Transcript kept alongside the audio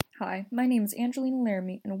Hi, my name is Angelina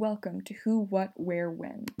Laramie, and welcome to Who, What, Where,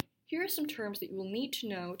 When. Here are some terms that you will need to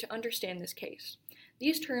know to understand this case.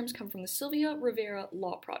 These terms come from the Sylvia Rivera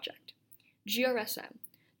Law Project. GRSM,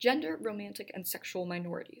 Gender, Romantic, and Sexual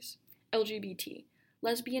Minorities. LGBT,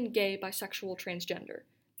 Lesbian, Gay, Bisexual, Transgender.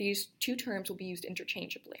 These two terms will be used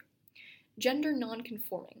interchangeably. Gender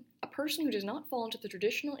nonconforming, a person who does not fall into the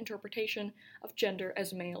traditional interpretation of gender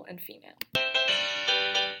as male and female.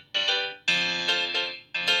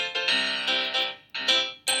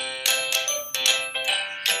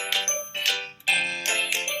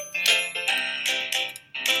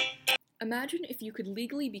 Imagine if you could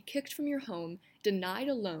legally be kicked from your home, denied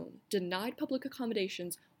a loan, denied public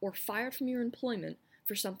accommodations, or fired from your employment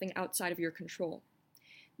for something outside of your control.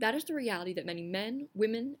 That is the reality that many men,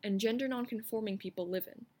 women, and gender nonconforming people live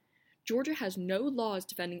in. Georgia has no laws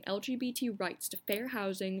defending LGBT rights to fair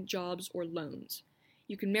housing, jobs, or loans.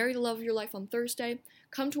 You can marry the love of your life on Thursday,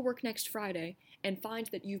 come to work next Friday, and find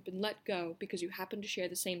that you've been let go because you happen to share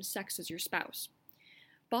the same sex as your spouse.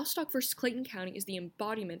 Bostock v. Clayton County is the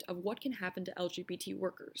embodiment of what can happen to LGBT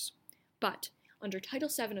workers. But, under Title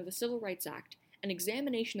VII of the Civil Rights Act, an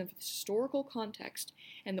examination of the historical context,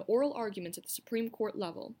 and the oral arguments at the Supreme Court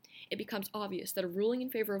level, it becomes obvious that a ruling in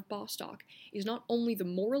favor of Bostock is not only the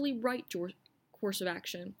morally right course of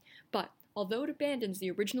action, but, although it abandons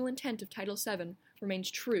the original intent of Title VII, remains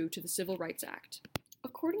true to the Civil Rights Act.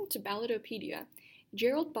 According to Ballotopedia,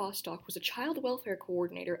 Gerald Bostock was a child welfare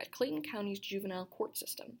coordinator at Clayton County's juvenile court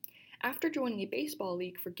system. After joining a baseball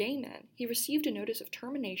league for gay men, he received a notice of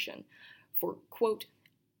termination for, quote,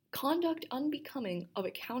 conduct unbecoming of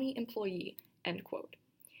a county employee, end quote.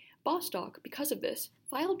 Bostock, because of this,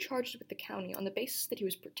 filed charges with the county on the basis that he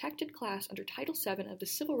was protected class under Title VII of the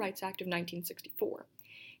Civil Rights Act of 1964.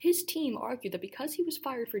 His team argued that because he was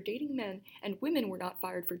fired for dating men and women were not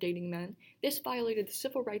fired for dating men, this violated the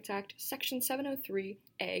Civil Rights Act, Section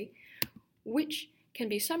 703A, which can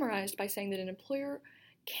be summarized by saying that an employer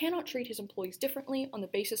cannot treat his employees differently on the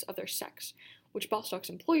basis of their sex, which Bostock's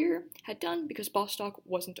employer had done because Bostock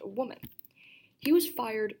wasn't a woman. He was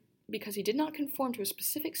fired because he did not conform to a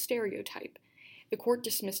specific stereotype. The court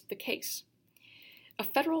dismissed the case. A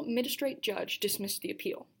federal magistrate judge dismissed the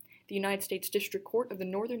appeal. The United States District Court of the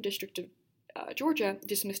Northern District of Georgia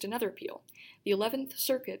dismissed another appeal. The 11th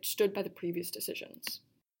Circuit stood by the previous decisions.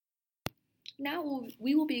 Now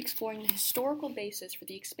we will be exploring the historical basis for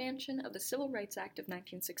the expansion of the Civil Rights Act of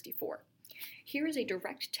 1964. Here is a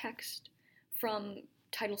direct text from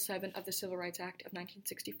Title VII of the Civil Rights Act of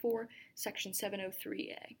 1964, Section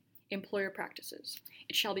 703A, Employer Practices.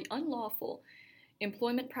 It shall be unlawful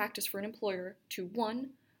employment practice for an employer to 1.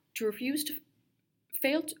 To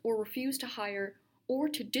fail or refuse to hire or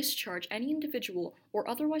to discharge any individual or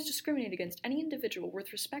otherwise discriminate against any individual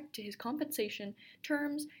with respect to his compensation,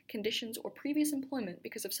 terms, conditions, or previous employment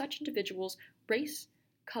because of such individual's race,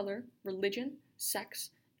 color, religion, sex,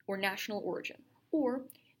 or national origin, or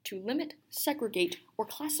to limit, segregate, or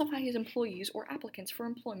classify his employees or applicants for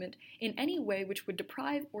employment in any way which would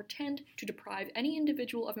deprive or tend to deprive any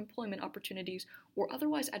individual of employment opportunities or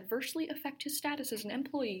otherwise adversely affect his status as an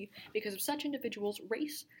employee because of such individual's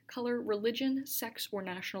race, color, religion, sex, or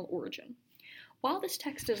national origin. While this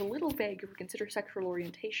text is a little vague if we consider sexual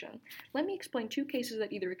orientation, let me explain two cases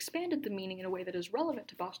that either expanded the meaning in a way that is relevant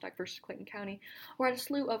to Bostock v. Clayton County or had a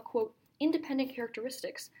slew of, quote, independent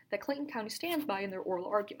characteristics that Clayton County stands by in their oral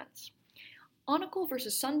arguments. Onacle v.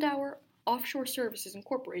 Sundower Offshore Services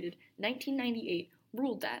Incorporated, 1998,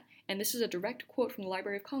 ruled that, and this is a direct quote from the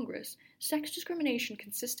Library of Congress, sex discrimination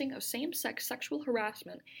consisting of same-sex sexual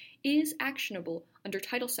harassment is actionable under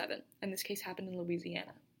Title VII, and this case happened in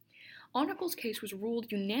Louisiana. Onacle's case was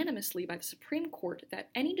ruled unanimously by the Supreme Court that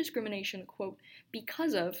any discrimination, quote,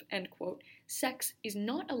 because of, end quote, sex is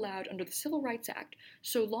not allowed under the Civil Rights Act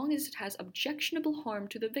so long as it has objectionable harm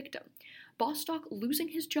to the victim. Bostock losing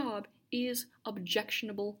his job is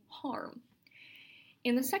objectionable harm.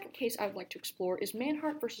 In the second case I would like to explore is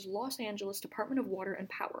Manhart v. Los Angeles Department of Water and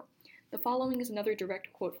Power. The following is another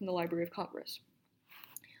direct quote from the Library of Congress.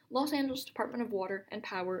 Los Angeles Department of Water and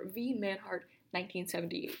Power v. Manhart,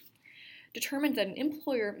 1978. Determined that an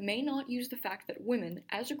employer may not use the fact that women,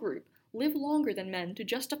 as a group, live longer than men to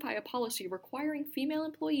justify a policy requiring female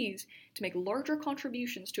employees to make larger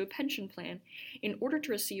contributions to a pension plan in order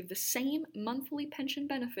to receive the same monthly pension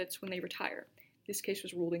benefits when they retire. This case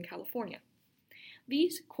was ruled in California.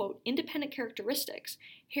 These, quote, independent characteristics,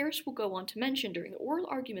 Harris will go on to mention during the oral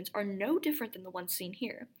arguments, are no different than the ones seen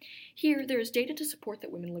here. Here, there is data to support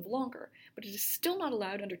that women live longer, but it is still not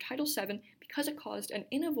allowed under Title VII because it caused an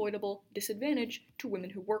unavoidable disadvantage to women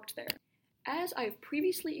who worked there. As I have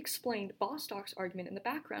previously explained Bostock's argument in the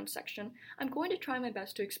background section, I'm going to try my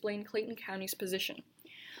best to explain Clayton County's position.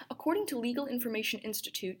 According to Legal Information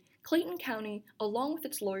Institute, Clayton County, along with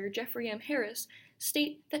its lawyer Jeffrey M. Harris,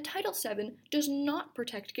 state that Title VII does not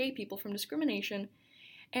protect gay people from discrimination,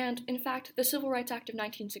 and in fact, the Civil Rights Act of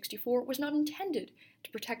 1964 was not intended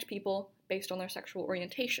to protect people based on their sexual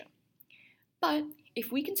orientation. But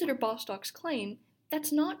if we consider Bostock's claim,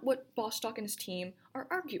 that's not what Bostock and his team are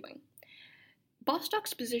arguing.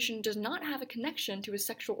 Bostock's position does not have a connection to his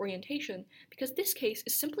sexual orientation because this case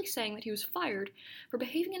is simply saying that he was fired for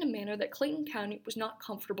behaving in a manner that Clayton County was not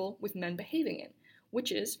comfortable with men behaving in,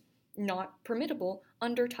 which is not permissible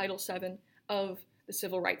under Title VII of the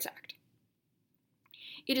Civil Rights Act.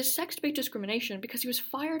 It is sex-based discrimination because he was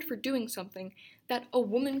fired for doing something that a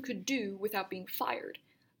woman could do without being fired.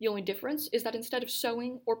 The only difference is that instead of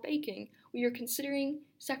sewing or baking, we are considering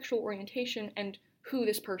sexual orientation and who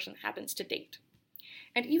this person happens to date.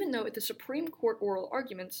 And even though at the Supreme Court oral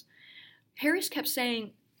arguments, Harris kept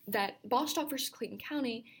saying that Bostock versus Clayton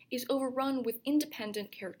County is overrun with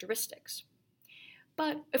independent characteristics.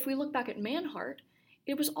 But if we look back at Manhart,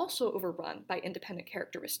 it was also overrun by independent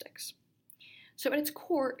characteristics. So at its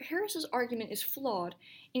core, Harris's argument is flawed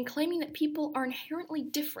in claiming that people are inherently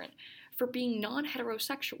different for being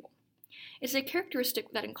non-heterosexual. It's a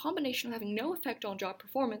characteristic that in combination with having no effect on job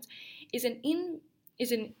performance is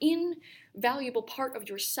an invaluable part of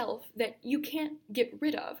yourself that you can't get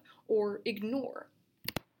rid of or ignore.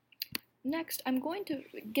 Next, I'm going to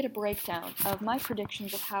get a breakdown of my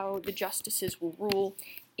predictions of how the justices will rule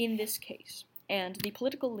in this case. And the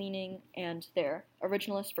political leaning and their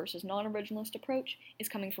originalist versus non-originalist approach is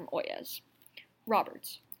coming from Oyez.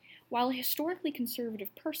 Roberts. While a historically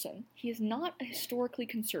conservative person, he is not a historically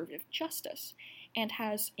conservative justice, and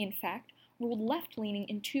has, in fact, ruled left-leaning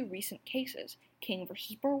in two recent cases, King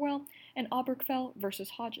versus Burwell and Obergefell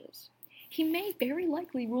versus Hodges. He may very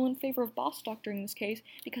likely rule in favor of Bostock during this case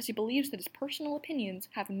because he believes that his personal opinions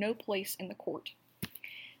have no place in the court.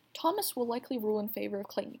 Thomas will likely rule in favor of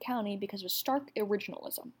Clayton County because of stark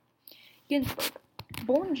originalism. Ginsburg.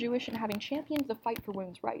 Born Jewish and having championed the fight for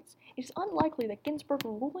women's rights, it is unlikely that Ginsburg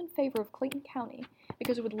will rule in favor of Clayton County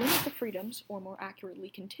because it would limit the freedoms, or more accurately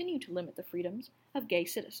continue to limit the freedoms, of gay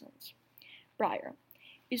citizens. Breyer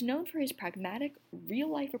is known for his pragmatic,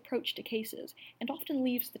 real-life approach to cases and often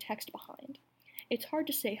leaves the text behind. It's hard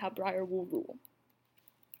to say how Breyer will rule.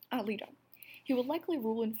 Alito. He will likely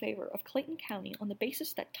rule in favor of Clayton County on the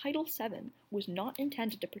basis that Title VII was not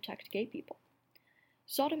intended to protect gay people.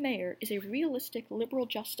 Sotomayor is a realistic liberal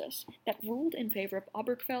justice that ruled in favor of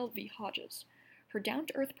Obergefell v. Hodges. Her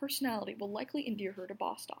down-to-earth personality will likely endear her to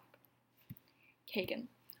Bostock. Kagan.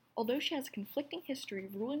 Although she has a conflicting history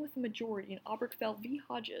ruling with the majority in Obergefell v.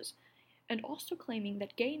 Hodges, and also claiming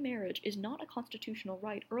that gay marriage is not a constitutional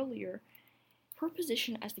right earlier, her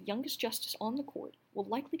position as the youngest justice on the court will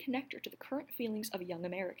likely connect her to the current feelings of young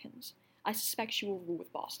Americans. I suspect she will rule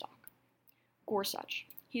with Bostock. Gorsuch.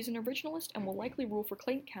 He is an originalist and will likely rule for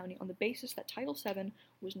Clayton County on the basis that Title VII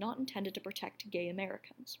was not intended to protect gay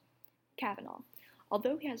Americans. Kavanaugh.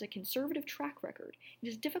 Although he has a conservative track record, it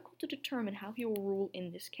is difficult to determine how he will rule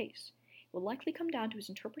in this case. It will likely come down to his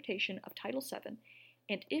interpretation of Title VII,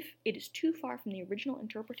 and if it is too far from the original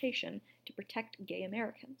interpretation to protect gay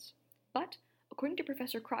Americans. But, according to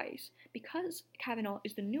Professor Kreis, because Kavanaugh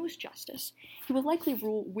is the newest justice, he will likely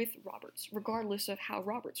rule with Roberts, regardless of how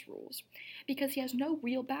Roberts rules, because he has no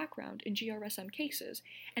real background in GRSM cases,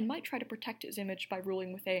 and might try to protect his image by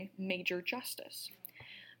ruling with a major justice.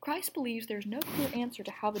 Kreis believes there is no clear answer to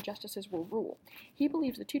how the justices will rule. He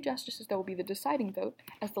believes the two justices that will be the deciding vote,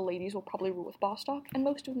 as the ladies will probably rule with Bostock, and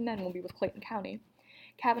most of the men will be with Clayton County.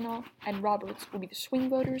 Kavanaugh and Roberts will be the swing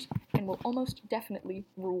voters and will almost definitely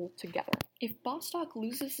rule together. If Bostock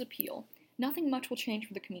loses his appeal, nothing much will change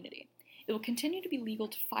for the community. It will continue to be legal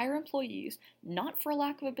to fire employees, not for a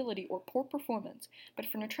lack of ability or poor performance, but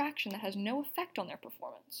for an attraction that has no effect on their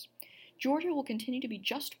performance. Georgia will continue to be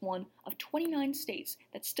just one of 29 states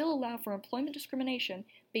that still allow for employment discrimination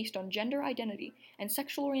based on gender identity and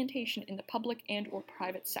sexual orientation in the public and or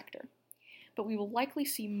private sector. But we will likely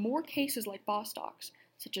see more cases like Bostock's,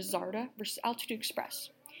 such as Zarda versus Altitude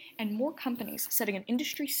Express, and more companies setting an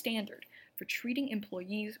industry standard for treating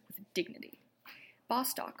employees with dignity.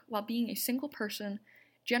 Bostock, while being a single person,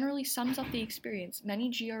 generally sums up the experience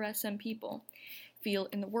many GRSM people feel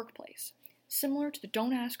in the workplace. Similar to the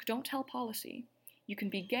don't ask, don't tell policy, you can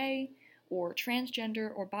be gay, or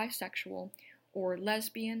transgender, or bisexual, or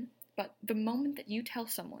lesbian, but the moment that you tell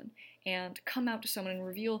someone and come out to someone and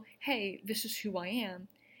reveal, hey, this is who I am,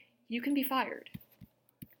 you can be fired.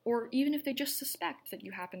 or even if they just suspect that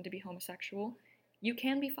you happen to be homosexual, you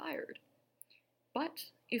can be fired. But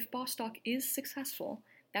if Bostock is successful,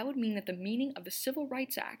 that would mean that the meaning of the Civil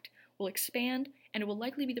Rights Act will expand, and it will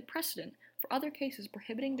likely be the precedent for other cases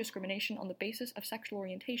prohibiting discrimination on the basis of sexual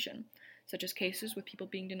orientation, such as cases with people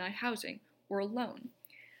being denied housing or a loan.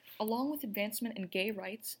 Along with advancement in gay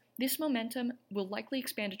rights, this momentum will likely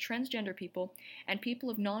expand to transgender people and people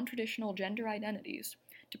of non-traditional gender identities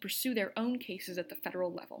to pursue their own cases at the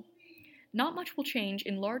federal level. Not much will change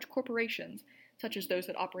in large corporations, such as those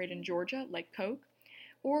that operate in Georgia, like Coke,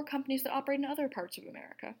 or companies that operate in other parts of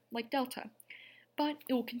America, like Delta. But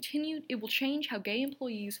it will change how gay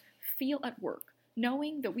employees feel at work,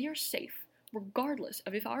 knowing that we are safe, regardless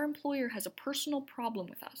of if our employer has a personal problem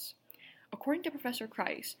with us. According to Professor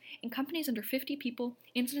Kreis, in companies under 50 people,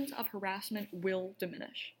 incidents of harassment will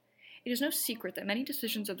diminish. It is no secret that many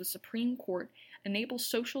decisions of the Supreme Court enable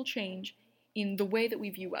social change in the way that we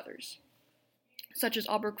view others, such as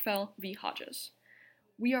Obergefell v. Hodges.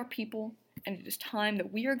 We are people, and it is time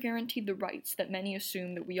that we are guaranteed the rights that many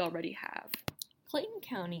assume that we already have. Clayton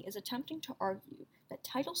County is attempting to argue that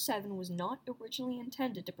Title VII was not originally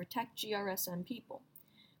intended to protect GRSM people,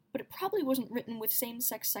 but it probably wasn't written with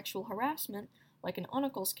same-sex sexual harassment, like in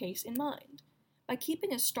Onucle's case, in mind. By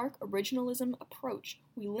keeping a stark originalism approach,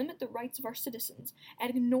 we limit the rights of our citizens and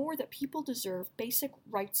ignore that people deserve basic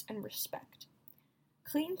rights and respect.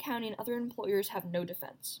 Clayton County and other employers have no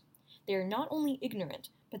defense. They are not only ignorant,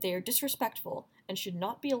 but they are disrespectful and should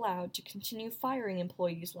not be allowed to continue firing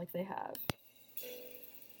employees like they have.